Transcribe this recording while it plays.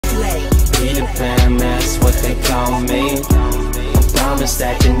Peter Pan, that's what they call me. I promise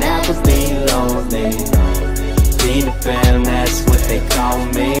that you'll never be lonely. Peter Pan, that's what they call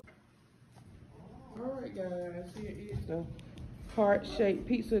me. Alright guys, here is the heart-shaped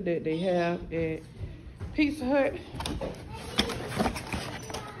pizza that they have at Pizza Hut.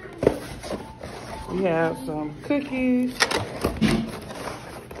 We have some cookies,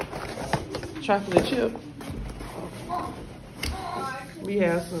 chocolate chip. We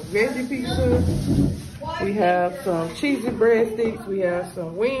have some veggie pizza. We have some cheesy breadsticks. We have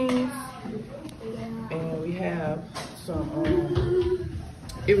some wings, and we have some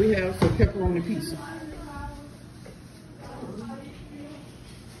pepperoni pizza.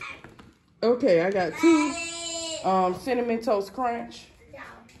 Okay, I got two cinnamon toast crunch.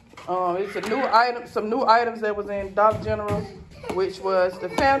 It's a new item, some new items that was in Dollar General, which was the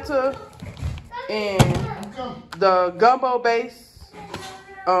Fanta and the gumbo base,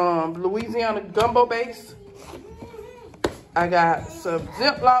 Louisiana gumbo base. I got some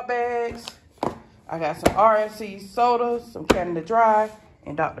Ziploc bags. I got some RNC soda, some Canada Dry,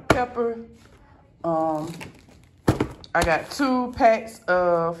 and Dr. Pepper. I got 2 packs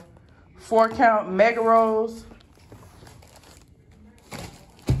of 4-count Mega Rolls.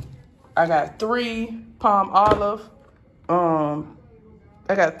 I got 3 palm olive.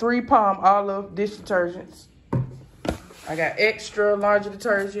 I got 3 palm olive dish detergents. I got extra large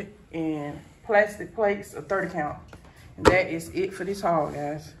detergent and plastic plates of 30 count. And that is it for this haul,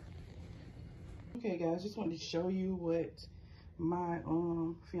 guys. Okay, guys, just wanted to show you what my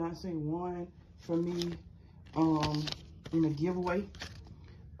fiance won for me in a giveaway.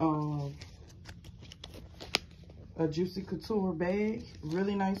 A Juicy Couture bag.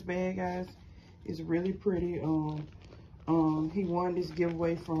 Really nice bag, guys. It's really pretty. He won this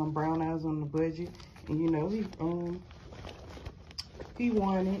giveaway from Brown Eyes on the Budget, and you know he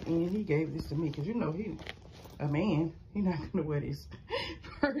won it, and he gave this to me because you know he a man. He's not gonna wear this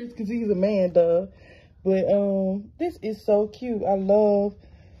first because he's a man, duh. But this is so cute. I love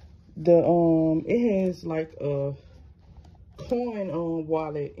the it has like a coin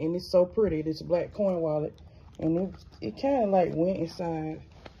wallet, and it's so pretty. This black coin wallet, and it kind of like went inside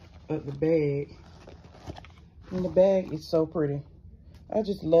of the bag. And the bag is so pretty. I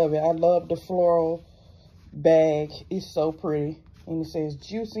just love it. I love the floral bag. It's so pretty. And it says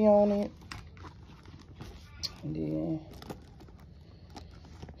Juicy on it. And then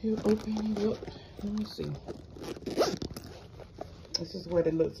he'll open it up. Let me see. This is what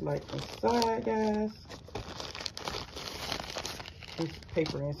it looks like inside, guys. There's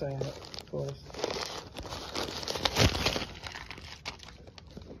paper inside, of course.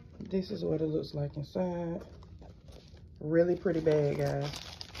 This is what it looks like inside. Really pretty bag, guys.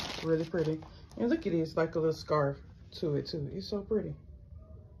 Really pretty. And look at this, like a little scarf to it too. It's so pretty.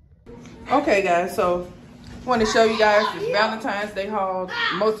 Okay, guys, so I want to show you guys this Valentine's Day haul.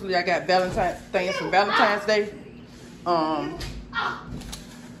 Mostly I got Valentine's things for Valentine's Day. I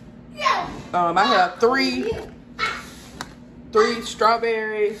have three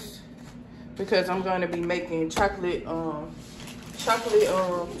strawberries because I'm going to be making chocolate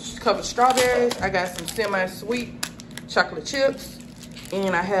covered strawberries. I got some semi-sweet chocolate chips,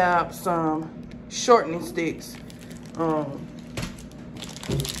 and I have some shortening sticks.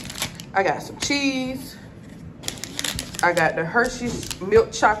 I got some cheese. I got the Hershey's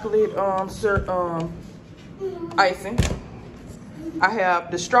milk chocolate icing. I have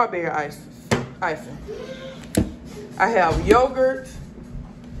the strawberry icing. I have yogurt,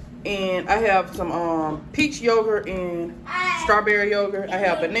 and I have some peach yogurt and strawberry yogurt. I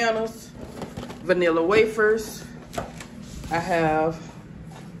have bananas, vanilla wafers. I have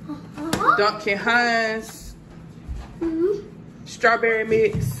Duncan Hines strawberry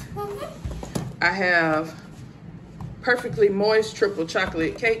mix. I have perfectly moist triple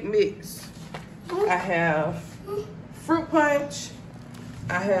chocolate cake mix. I have fruit punch.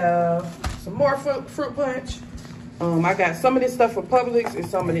 I have some more fruit punch. I got some of this stuff from Publix and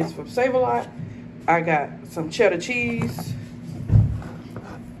some of this from Save-A-Lot. I got some cheddar cheese,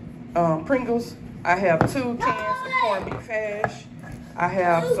 Pringles. I have 2 cans of corned beef hash. I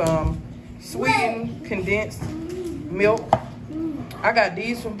have some sweetened condensed milk. I got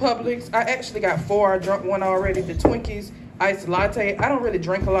these from Publix. I actually got 4. I drank one already, the Twinkies iced latte. I don't really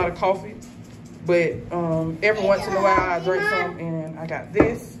drink a lot of coffee, but every once in a while I drink some, and I got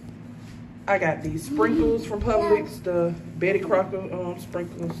this. I got these sprinkles from Publix, the Betty Crocker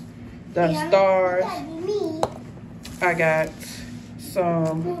sprinkles, the stars. I got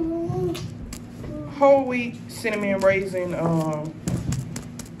some whole wheat cinnamon raisin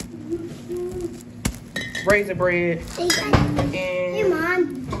bread,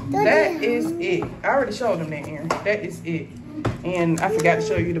 and that is it. I already showed them that, Aaron. That is it. And I forgot to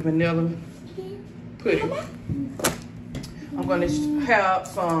show you the vanilla pudding. I'm gonna have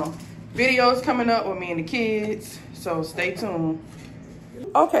some videos coming up with me and the kids, so stay tuned.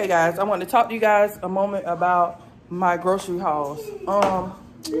 Okay guys, I want to talk to you guys a moment about my grocery hauls.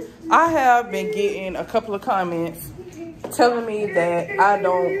 I have been getting a couple of comments telling me that I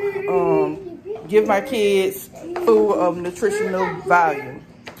don't give my kids food of nutritional value.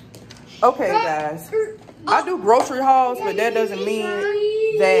 Okay guys, I do grocery hauls, but that doesn't mean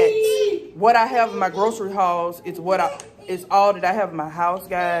that what I have in my grocery hauls is is all that I have in my house,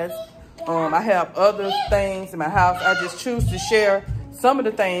 guys. I have other things in my house. I just choose to share some of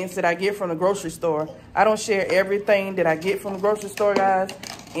the things that I get from the grocery store. I don't share everything that I get from the grocery store, guys.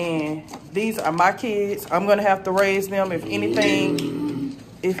 And these are my kids. I'm gonna have to raise them. If anything,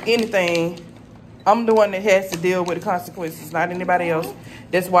 I'm the one that has to deal with the consequences, not anybody else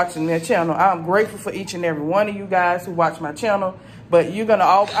that's watching their channel. I'm grateful for each and every one of you guys who watch my channel. But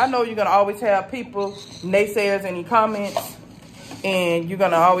I know you're gonna always have people, naysayers in the comments, and you're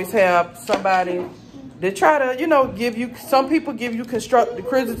gonna always have somebody that try to, you know, some people give you constructive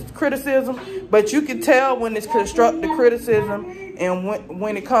criticism, but you can tell when it's constructive criticism and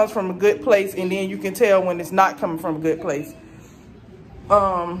when it comes from a good place, and then you can tell when it's not coming from a good place.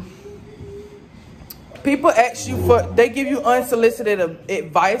 People ask you they give you unsolicited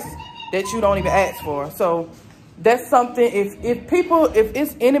advice that you don't even ask for. So that's something, if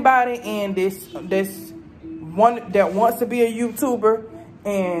it's anybody in this one that wants to be a YouTuber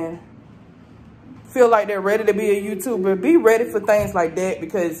and feel like they're ready to be a YouTuber, be ready for things like that,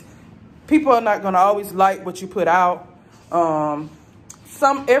 because people are not going to always like what you put out.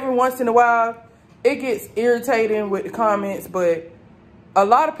 Every once in a while, it gets irritating with the comments, but a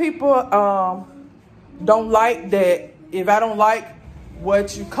lot of people don't like that. If I don't like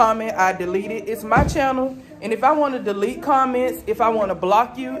what you comment, I delete it. It's my channel, and if I want to delete comments, if I want to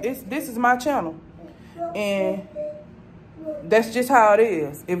block you, this is my channel, and that's just how it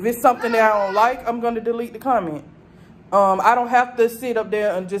is. If it's something that I don't like, I'm going to delete the comment. I don't have to sit up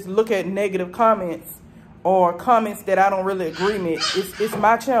there and just look at negative comments or comments that I don't really agree with. It's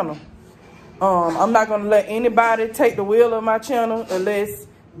my channel. I'm not going to let anybody take the wheel of my channel unless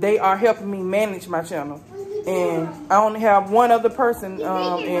they are helping me manage my channel. And I only have one other person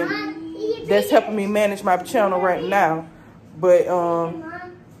and that's helping me manage my channel right now. But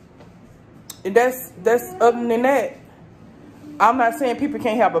that's other than that, I'm not saying people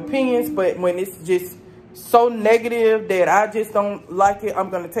can't have opinions, but when it's just so negative that I just don't like it,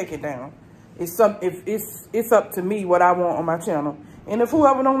 I'm gonna take it down. It's up to me what I want on my channel. And if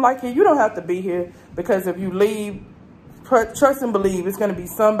whoever don't like it, you don't have to be here, because if you leave, trust and believe it's gonna be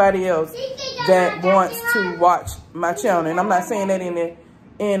somebody else that wants to watch my channel. And I'm not saying that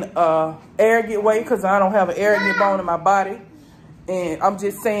in a arrogant way, because I don't have an arrogant bone in my body. And I'm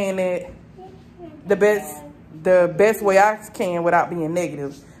just saying that the best way I can without being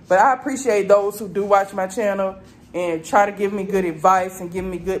negative. But I appreciate those who do watch my channel and try to give me good advice and give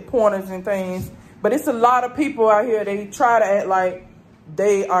me good pointers and things. But it's a lot of people out here, they try to act like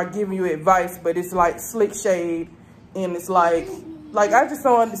they are giving you advice, but it's like slick shade. And it's like I just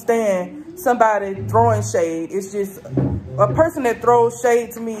don't understand somebody throwing shade. It's just a person that throws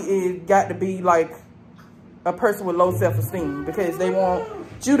shade to me is got to be like a person with low self-esteem, because they want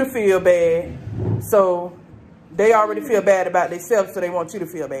you to feel bad. So they already feel bad about themselves, so they want you to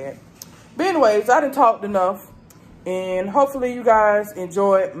feel bad. But anyways, I done talked enough. And hopefully you guys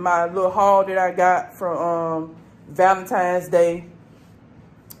enjoyed my little haul that I got from Valentine's Day.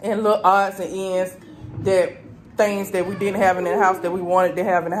 And little odds and ends, things that we didn't have in the house that we wanted to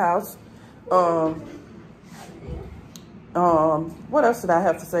have in the house. What else did I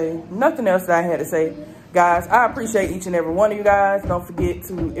have to say? Nothing else that I had to say. Guys, I appreciate each and every one of you guys. Don't forget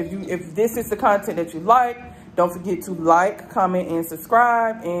to, if this is the content that you like, don't forget to like, comment, and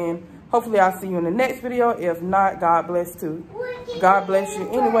subscribe. And hopefully I'll see you in the next video. If not, God bless too. God bless you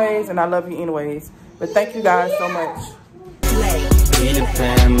anyways, and I love you anyways. But thank you guys so much. Be the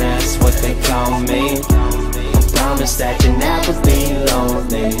fam, that's what they call me. I promise that you never be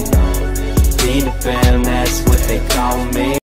lonely. Be the fam, that's what they call me.